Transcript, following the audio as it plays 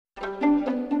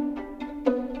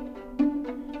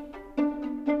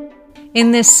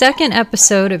In this second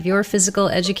episode of Your Physical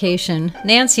Education,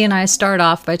 Nancy and I start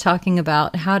off by talking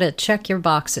about how to check your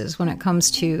boxes when it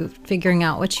comes to figuring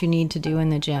out what you need to do in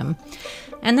the gym.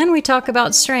 And then we talk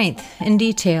about strength in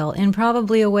detail, in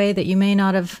probably a way that you may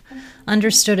not have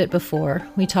understood it before.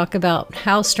 We talk about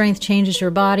how strength changes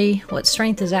your body, what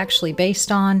strength is actually based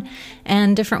on,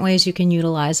 and different ways you can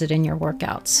utilize it in your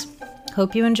workouts.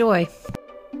 Hope you enjoy.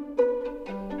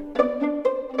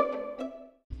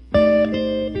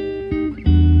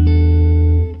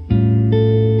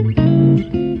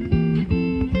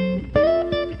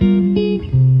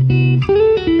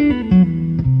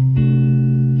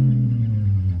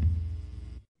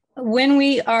 When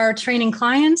we are training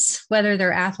clients, whether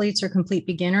they're athletes or complete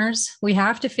beginners, we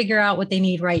have to figure out what they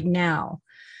need right now.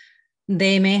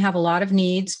 They may have a lot of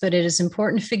needs, but it is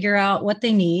important to figure out what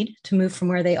they need to move from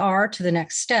where they are to the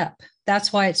next step.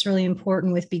 That's why it's really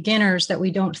important with beginners that we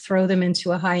don't throw them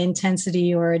into a high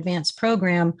intensity or advanced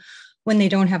program when they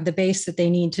don't have the base that they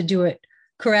need to do it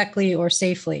correctly or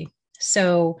safely.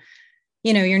 So,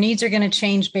 your needs are going to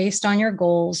change based on your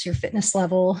goals, your fitness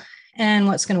level, and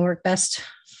what's going to work best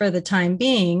for the time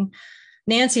being.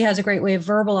 Nancy has a great way of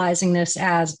verbalizing this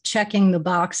as checking the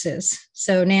boxes.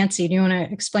 So Nancy, do you want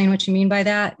to explain what you mean by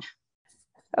that?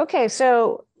 Okay,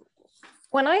 so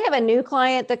when I have a new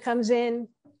client that comes in,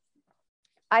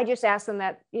 I just ask them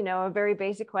that, a very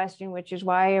basic question, which is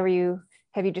why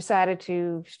have you decided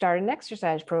to start an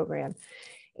exercise program?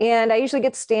 And I usually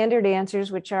get standard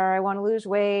answers, which are I want to lose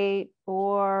weight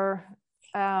or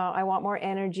I want more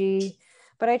energy.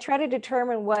 But I try to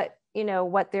determine what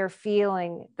they're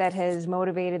feeling that has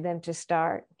motivated them to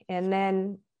start. And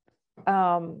then,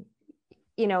 and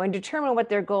determine what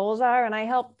their goals are. And I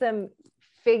help them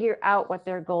figure out what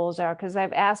their goals are, because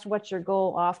I've asked what's your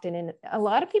goal often. And a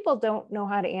lot of people don't know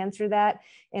how to answer that.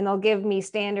 And they'll give me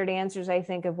standard answers, I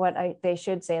think, of what they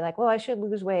should say, like, well, I should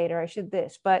lose weight or I should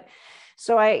this. But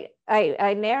so I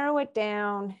narrow it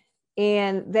down.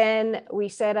 And then we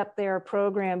set up their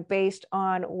program based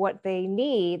on what they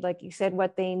need, like you said,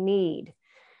 what they need.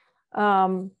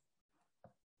 And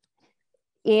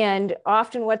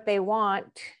often what they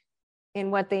want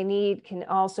and what they need can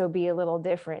also be a little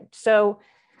different. So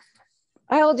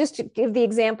I'll just give the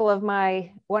example of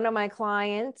one of my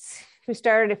clients who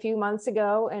started a few months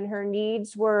ago, and her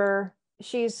needs were,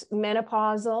 she's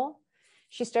menopausal.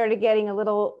 She started getting a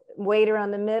little weight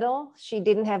around the middle. She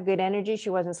didn't have good energy. She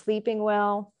wasn't sleeping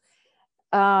well.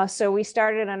 So we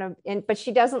started but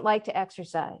she doesn't like to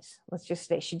exercise. Let's just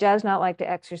say she does not like to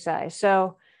exercise.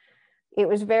 So it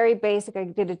was very basic. I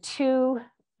did a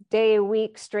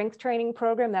 2-day-a-week strength training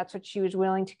program. That's what she was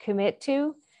willing to commit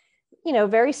to.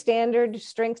 Very standard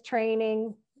strength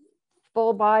training,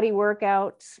 full body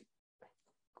workouts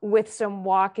with some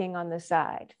walking on the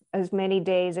side, as many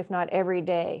days, if not every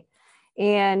day.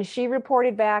 And she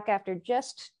reported back after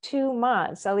just 2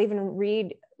 months. I'll even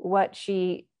read what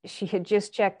she had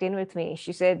just checked in with me.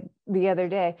 She said the other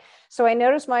day, so I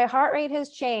noticed my heart rate has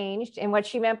changed. And what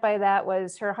she meant by that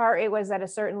was her heart rate was at a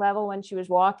certain level when she was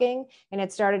walking, and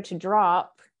it started to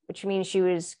drop, which means she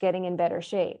was getting in better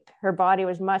shape. Her body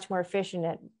was much more efficient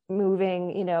at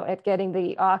moving, at getting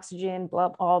the oxygen,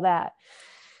 all that.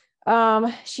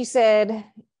 She said,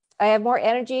 I have more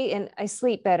energy and I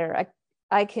sleep better.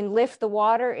 I can lift the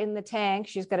water in the tank.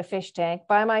 She's got a fish tank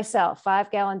by myself,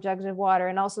 5-gallon jugs of water,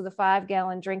 and also the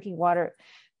 5-gallon drinking water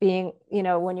being,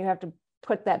 when you have to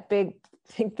put that big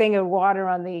thing of water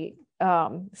on the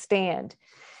stand.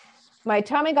 My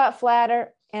tummy got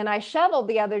flatter, and I shoveled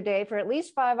the other day for at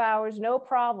least 5 hours, no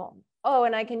problem. Oh,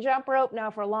 and I can jump rope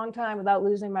now for a long time without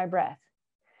losing my breath.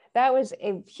 That was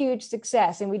a huge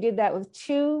success. And we did that with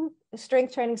 2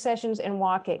 strength training sessions and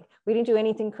walking. We didn't do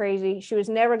anything crazy. She was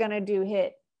never going to do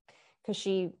HIIT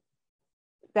because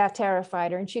that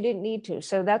terrified her, and she didn't need to.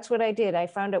 So that's what I did. I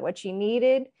found out what she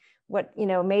needed,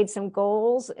 made some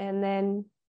goals, and then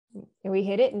we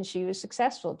hit it, and she was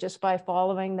successful just by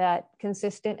following that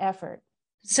consistent effort.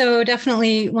 So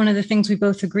definitely one of the things we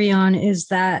both agree on is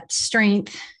that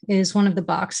strength is one of the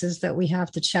boxes that we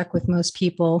have to check with most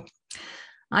people.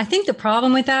 I think the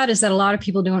problem with that is that a lot of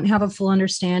people don't have a full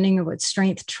understanding of what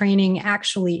strength training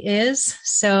actually is.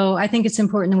 So I think it's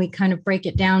important that we kind of break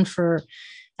it down for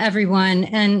everyone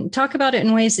and talk about it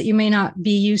in ways that you may not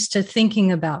be used to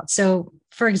thinking about. So,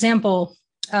 for example,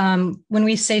 when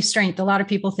we say strength, a lot of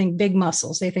people think big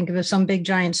muscles. They think of some big,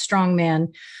 giant, strong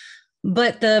man.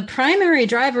 But the primary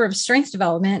driver of strength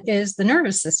development is the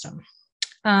nervous system.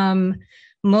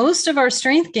 Most of our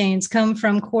strength gains come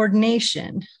from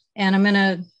coordination. And I'm going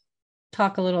to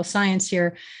talk a little science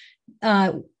here.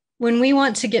 When we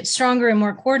want to get stronger and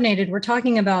more coordinated, we're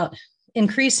talking about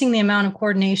increasing the amount of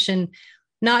coordination,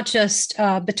 not just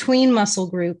between muscle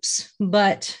groups,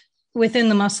 but within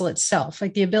the muscle itself,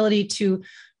 like the ability to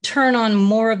turn on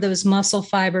more of those muscle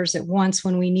fibers at once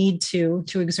when we need to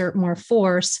exert more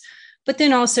force, but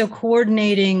then also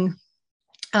coordinating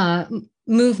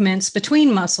movements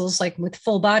between muscles, like with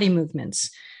full body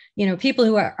movements. People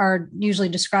who are usually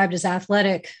described as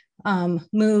athletic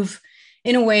move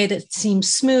in a way that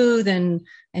seems smooth and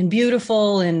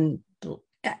beautiful and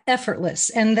effortless.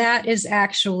 And that is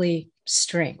actually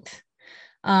strength.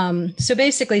 So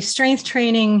basically, strength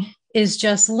training is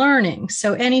just learning.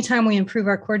 So anytime we improve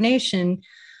our coordination,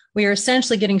 we are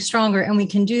essentially getting stronger, and we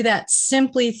can do that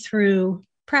simply through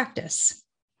practice.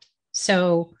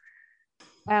 So.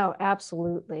 Oh,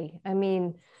 absolutely. I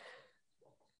mean,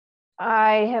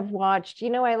 I have watched,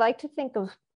 I like to think of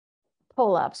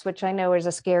pull-ups, which I know is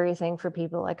a scary thing for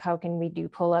people. Like, how can we do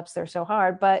pull-ups? They're so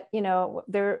hard. But,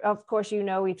 they're, of course,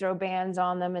 we throw bands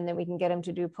on them and then we can get them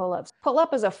to do pull-ups.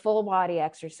 Pull-up is a full body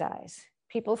exercise.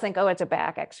 People think, oh, it's a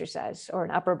back exercise or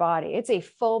an upper body. It's a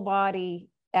full body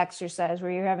exercise where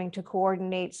you're having to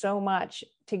coordinate so much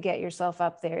to get yourself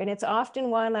up there. And it's often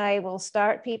one I will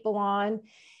start people on.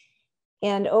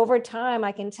 And over time,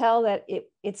 I can tell that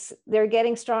they're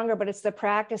getting stronger, but it's the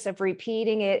practice of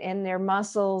repeating it, and their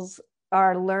muscles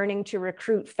are learning to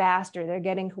recruit faster. They're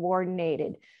getting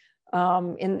coordinated.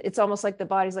 And it's almost like the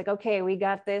body's like, okay, we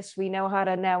got this. We know how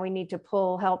to, now we need to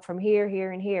pull help from here,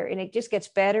 here, and here. And it just gets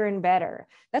better and better.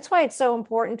 That's why it's so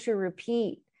important to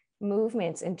repeat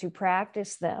movements and to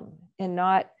practice them and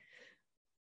not,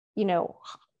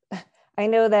 I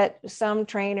know that some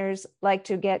trainers like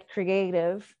to get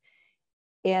creative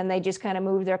and they just kind of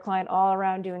move their client all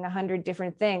around doing 100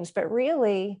 different things. But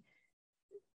really,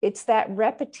 it's that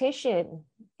repetition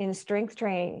in strength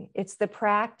training. It's the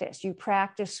practice. You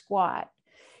practice squat.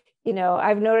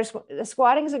 I've noticed the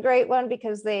squatting is a great one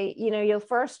because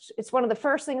it's one of the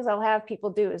first things I'll have people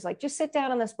do is like, just sit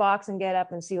down in this box and get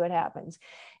up and see what happens.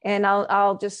 And I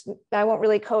won't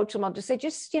really coach them. I'll just say,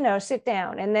 sit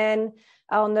down. And then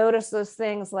I'll notice those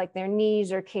things like their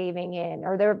knees are caving in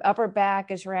or their upper back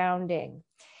is rounding.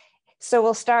 So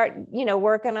we'll start,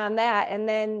 working on that. And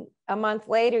then a month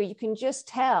later, you can just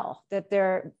tell that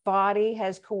their body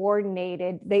has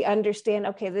coordinated. They understand,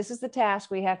 okay, this is the task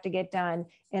we have to get done.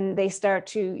 And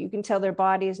you can tell their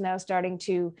body is now starting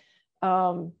to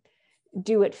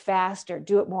do it faster,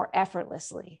 do it more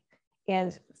effortlessly.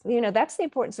 And, that's the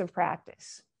importance of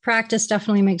practice. Practice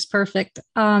definitely makes perfect.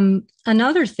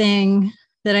 Another thing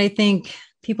that I think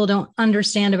people don't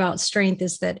understand about strength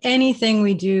is that anything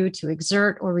we do to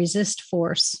exert or resist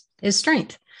force is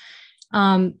strength.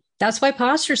 That's why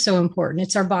posture is so important.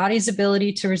 It's our body's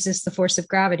ability to resist the force of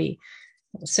gravity.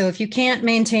 So if you can't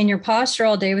maintain your posture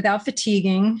all day without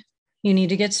fatiguing, you need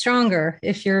to get stronger.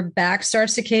 If your back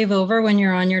starts to cave over when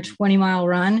you're on your 20-mile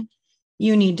run,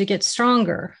 you need to get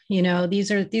stronger.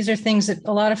 These are things that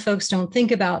a lot of folks don't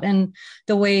think about, and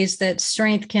the ways that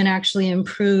strength can actually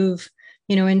improve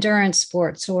endurance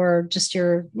sports or just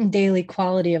your daily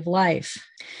quality of life.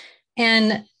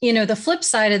 And, the flip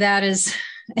side of that is,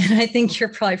 and I think you're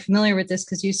probably familiar with this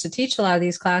because you used to teach a lot of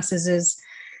these classes, is,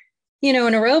 an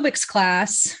aerobics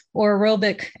class or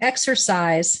aerobic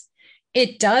exercise,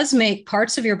 it does make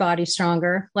parts of your body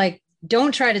stronger. Like,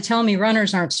 don't try to tell me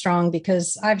runners aren't strong,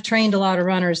 because I've trained a lot of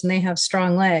runners and they have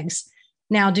strong legs.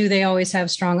 Now, do they always have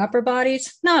strong upper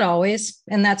bodies? Not always.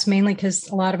 And that's mainly because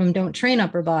a lot of them don't train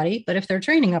upper body. But if they're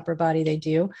training upper body, they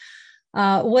do.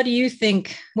 What do you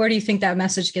think? Where do you think that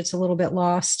message gets a little bit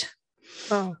lost?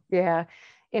 Oh, yeah.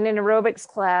 In an aerobics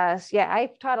class,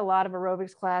 I've taught a lot of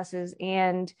aerobics classes,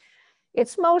 and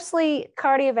it's mostly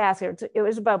cardiovascular. It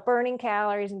was about burning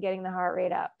calories and getting the heart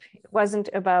rate up. It wasn't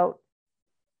about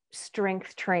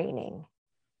strength training.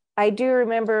 I do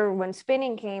remember when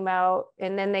spinning came out,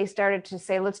 and then they started to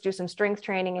say, let's do some strength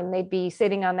training. And they'd be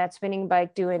sitting on that spinning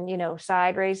bike doing,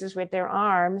 side raises with their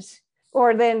arms,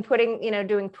 or then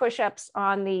doing push-ups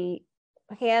on the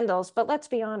handles. But let's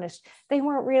be honest, they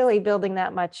weren't really building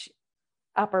that much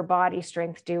upper body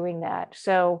strength doing that.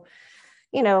 So,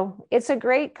 it's a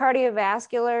great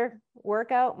cardiovascular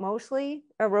workout, mostly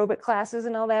aerobic classes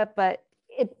and all that, but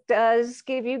it does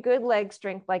give you good leg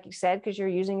strength, like you said, because you're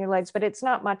using your legs, but it's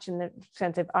not much in the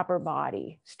sense of upper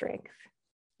body strength.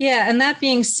 Yeah. And that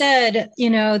being said,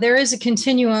 there is a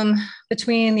continuum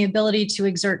between the ability to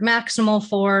exert maximal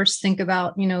force. Think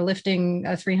about, lifting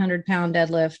a 300-pound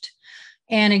deadlift,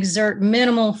 and exert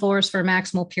minimal force for a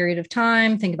maximal period of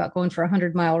time. Think about going for a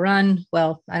 100-mile run.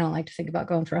 Well, I don't like to think about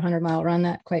going for a 100-mile run.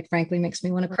 That, quite frankly, makes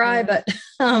me want to cry, but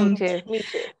Me too.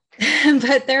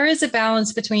 but there is a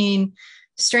balance between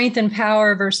strength and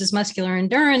power versus muscular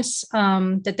endurance,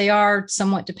 that they are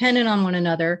somewhat dependent on one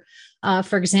another.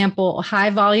 For example, high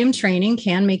volume training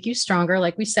can make you stronger.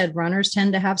 Like we said, runners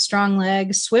tend to have strong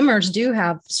legs. Swimmers do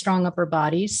have strong upper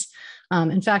bodies.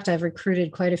 In fact, I've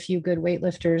recruited quite a few good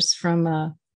weightlifters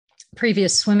from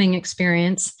previous swimming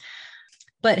experience.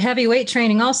 But heavy weight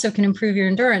training also can improve your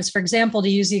endurance. For example, to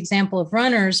use the example of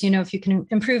runners, if you can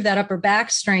improve that upper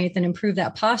back strength and improve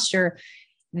that posture,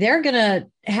 they're going to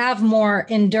have more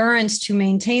endurance to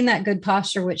maintain that good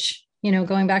posture, which,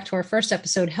 going back to our first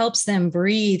episode, helps them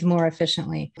breathe more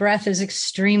efficiently. Breath is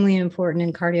extremely important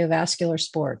in cardiovascular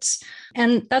sports.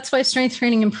 And that's why strength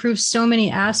training improves so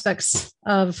many aspects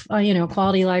of,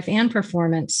 quality of life and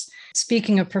performance.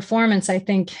 Speaking of performance, I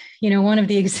think, one of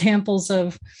the examples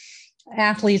of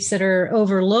athletes that are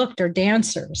overlooked are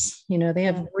dancers. They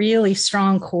have really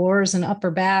strong cores and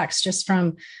upper backs just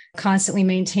from constantly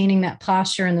maintaining that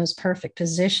posture in those perfect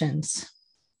positions.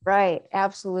 Right.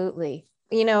 Absolutely.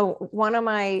 For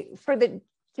the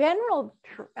general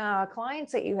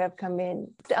clients that you have come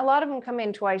in, a lot of them come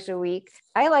in twice a week.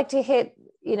 I like to hit,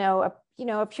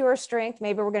 a pure strength.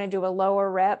 Maybe we're going to do a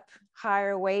lower rep,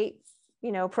 higher weight,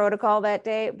 protocol that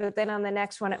day. But then on the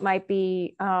next one, it might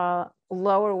be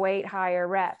lower weight, higher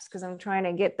reps, because I'm trying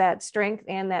to get that strength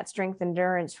and that strength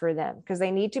endurance for them, because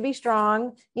they need to be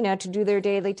strong, to do their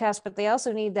daily tasks, but they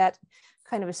also need that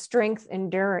kind of a strength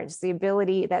endurance, the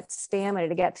ability, that stamina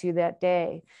to get through that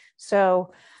day.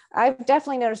 So I've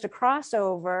definitely noticed a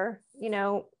crossover.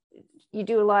 You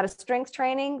do a lot of strength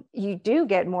training, you do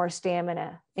get more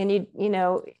stamina. And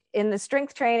in the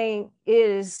strength training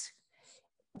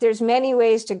there's many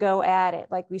ways to go at it.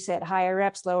 Like we said, higher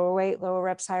reps, lower weight, lower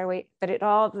reps, higher weight, but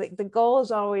the goal is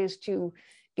always to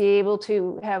be able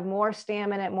to have more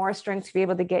stamina, more strength to be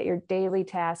able to get your daily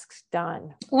tasks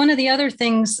done. One of the other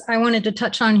things I wanted to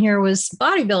touch on here was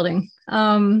bodybuilding,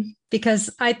 because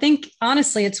I think,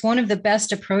 honestly, it's one of the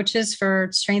best approaches for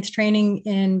strength training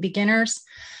in beginners,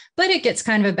 but it gets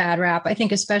kind of a bad rap. I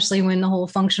think especially when the whole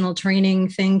functional training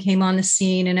thing came on the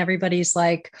scene and everybody's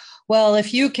like, well,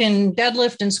 if you can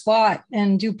deadlift and squat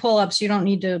and do pull-ups, you don't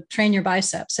need to train your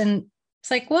biceps. And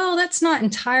it's like, well, that's not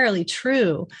entirely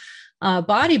true.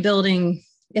 Bodybuilding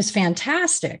is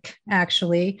fantastic,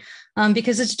 actually,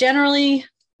 because it's generally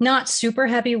not super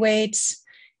heavy weights.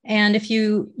 And if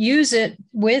you use it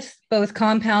with both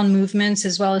compound movements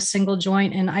as well as single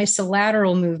joint and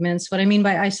isolateral movements, what I mean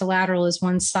by isolateral is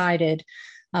one-sided.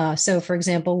 So for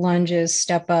example, lunges,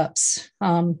 step ups,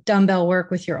 dumbbell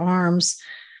work with your arms.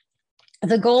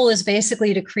 The goal is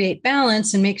basically to create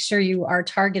balance and make sure you are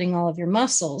targeting all of your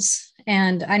muscles.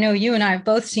 And I know you and I have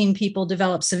both seen people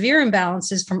develop severe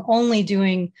imbalances from only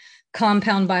doing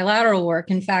compound bilateral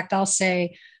work. In fact, I'll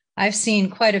say I've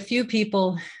seen quite a few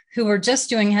people who were just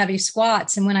doing heavy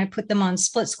squats. And when I put them on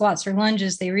split squats or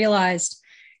lunges, they realized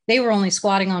they were only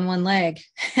squatting on one leg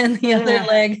and the other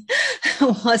leg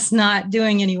was not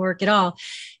doing any work at all.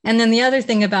 And then the other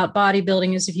thing about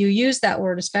bodybuilding is if you use that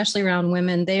word, especially around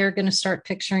women, they are going to start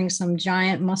picturing some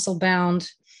giant muscle bound,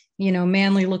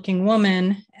 manly looking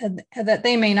woman that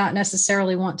they may not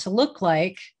necessarily want to look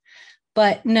like.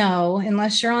 But no,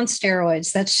 unless you're on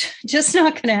steroids, that's just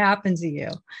not going to happen to you.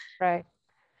 Right.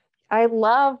 I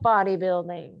love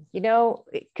bodybuilding,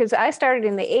 because I started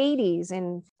in the 80s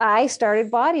and I started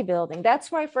bodybuilding.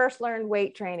 That's where I first learned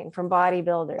weight training, from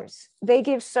bodybuilders. They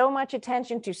give so much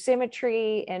attention to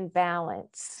symmetry and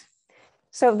balance.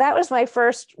 So that was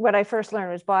what I first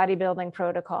learned was bodybuilding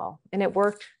protocol, and it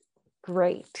worked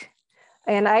great.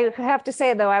 And I have to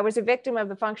say, though, I was a victim of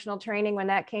the functional training when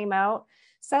that came out.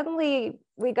 Suddenly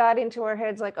we got into our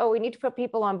heads like, oh, we need to put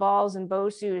people on balls and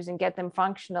BOSUs and get them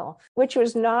functional, which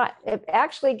was not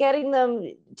actually getting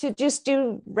them to just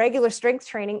do regular strength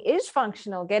training is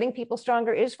functional. Getting people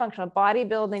stronger is functional.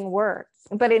 Bodybuilding works.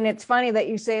 But it's funny that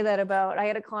you say that about, I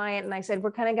had a client and I said,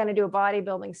 we're kind of going to do a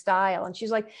bodybuilding style. And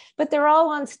she's like, but they're all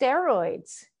on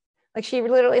steroids. Like she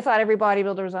literally thought every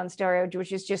bodybuilder was on steroids,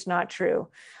 which is just not true.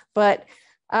 But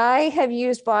I have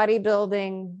used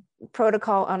bodybuilding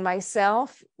protocol on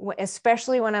myself,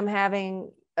 especially when I'm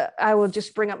having, I will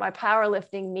just bring up my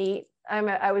powerlifting meet.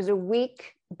 I was a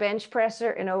weak bench presser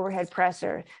and overhead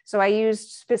presser. So I used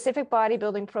specific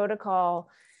bodybuilding protocol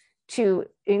to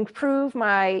improve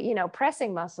my,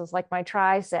 pressing muscles, like my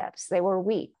triceps. They were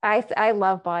weak. I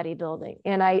love bodybuilding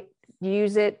and I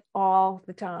use it all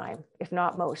the time, if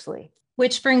not mostly.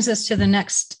 Which brings us to the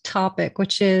next topic,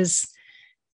 which is,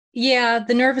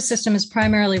 the nervous system is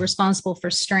primarily responsible for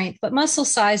strength, but muscle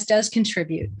size does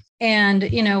contribute. And,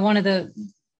 one of the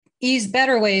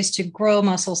better ways to grow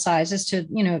muscle size is to,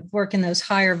 work in those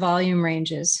higher volume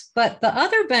ranges. But the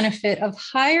other benefit of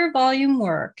higher volume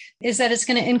work is that it's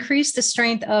going to increase the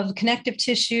strength of connective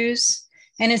tissues.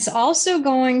 And it's also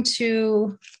going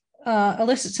to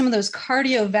elicit some of those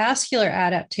cardiovascular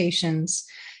adaptations,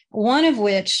 one of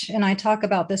which, and I talk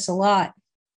about this a lot,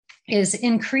 is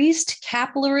increased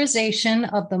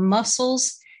capillarization of the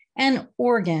muscles and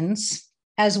organs,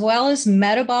 as well as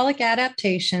metabolic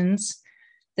adaptations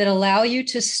that allow you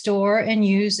to store and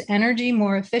use energy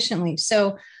more efficiently.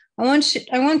 So I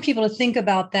want people to think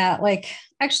about that. Like,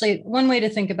 actually, one way to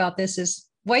think about this is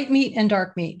white meat and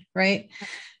dark meat, right?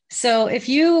 So if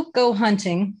you go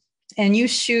hunting and you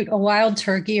shoot a wild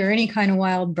turkey or any kind of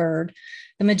wild bird,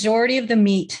 the majority of the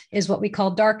meat is what we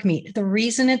call dark meat. The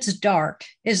reason it's dark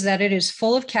is that it is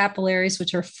full of capillaries,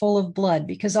 which are full of blood,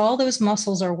 because all those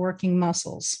muscles are working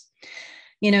muscles.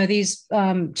 These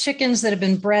chickens that have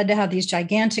been bred to have these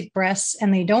gigantic breasts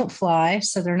and they don't fly,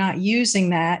 so they're not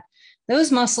using that.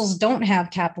 Those muscles don't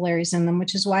have capillaries in them,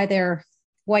 which is why they're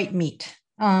white meat.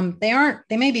 They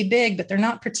may be big, but they're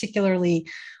not particularly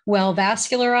well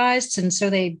vascularized. And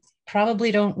so they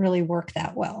probably don't really work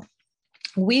that well.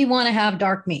 We want to have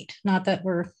dark meat, not that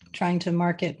we're trying to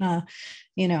market,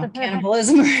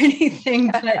 cannibalism or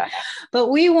anything, but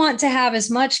we want to have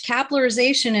as much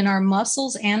capillarization in our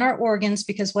muscles and our organs,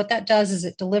 because what that does is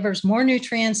it delivers more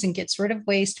nutrients and gets rid of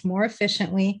waste more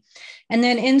efficiently. And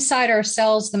then inside our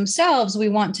cells themselves, we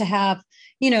want to have,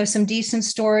 some decent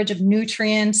storage of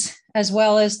nutrients, as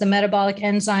well as the metabolic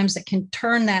enzymes that can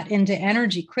turn that into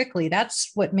energy quickly.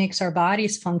 That's what makes our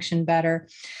bodies function better.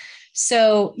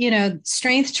 So,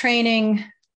 strength training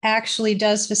actually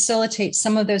does facilitate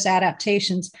some of those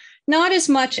adaptations, not as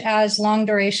much as long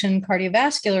duration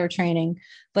cardiovascular training,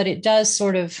 but it does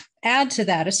sort of add to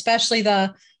that, especially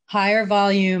the higher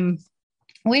volume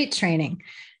weight training.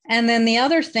 And then the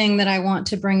other thing that I want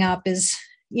to bring up is,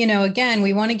 again,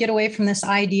 we want to get away from this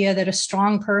idea that a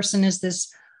strong person is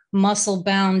this muscle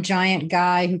bound giant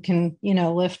guy who can,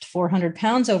 lift 400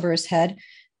 pounds over his head.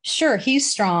 Sure, he's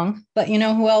strong, but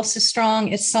who else is strong?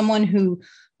 It's someone who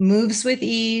moves with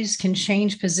ease, can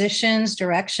change positions,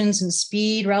 directions, and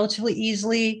speed relatively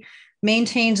easily,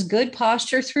 maintains good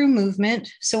posture through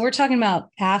movement. So we're talking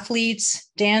about athletes,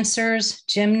 dancers,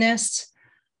 gymnasts,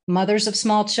 mothers of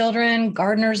small children,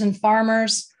 gardeners and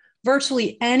farmers,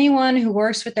 virtually anyone who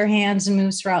works with their hands and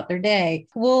moves throughout their day.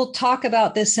 We'll talk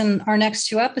about this in our next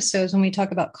 2 episodes when we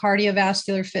talk about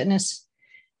cardiovascular fitness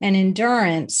and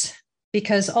endurance,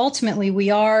 because ultimately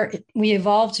we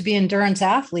evolved to be endurance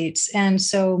athletes. And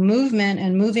so movement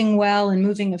and moving well and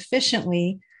moving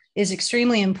efficiently is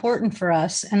extremely important for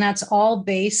us. And that's all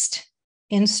based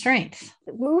in strength.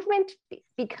 Movement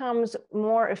becomes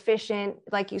more efficient,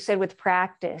 like you said, with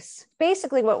practice.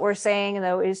 Basically, what we're saying,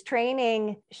 though, is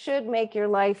training should make your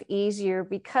life easier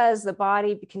because the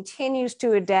body continues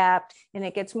to adapt and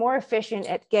it gets more efficient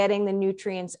at getting the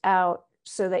nutrients out,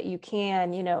 so that you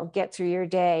can, get through your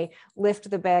day, lift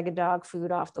the bag of dog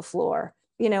food off the floor.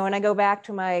 And I go back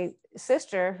to my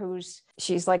sister,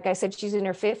 she's like I said, she's in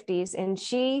her 50s, and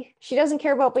she doesn't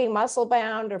care about being muscle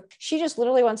bound, or she just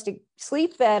literally wants to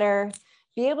sleep better,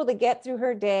 be able to get through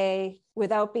her day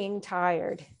without being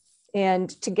tired, and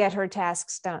to get her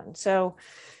tasks done. So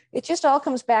it just all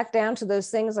comes back down to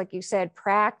those things, like you said,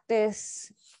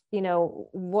 practice.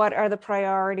 What are the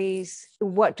priorities?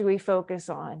 What do we focus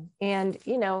on? And,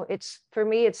 for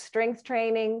me, it's strength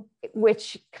training,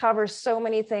 which covers so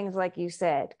many things, like you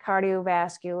said,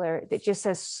 cardiovascular.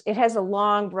 It has a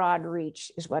long, broad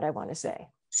reach, is what I want to say.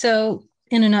 So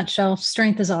in a nutshell,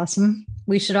 strength is awesome.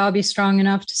 We should all be strong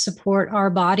enough to support our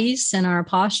bodies and our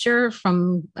posture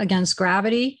against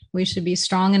gravity. We should be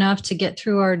strong enough to get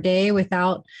through our day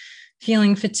without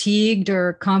feeling fatigued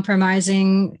or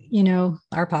compromising,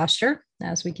 our posture,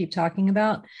 as we keep talking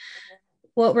about.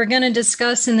 What we're going to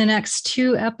discuss in the next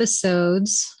 2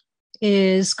 episodes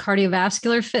is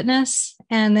cardiovascular fitness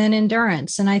and then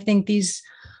endurance. And I think these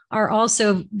are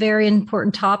also very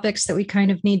important topics that we kind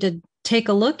of need to take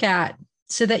a look at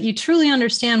so that you truly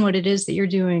understand what it is that you're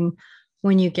doing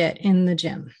when you get in the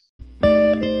gym.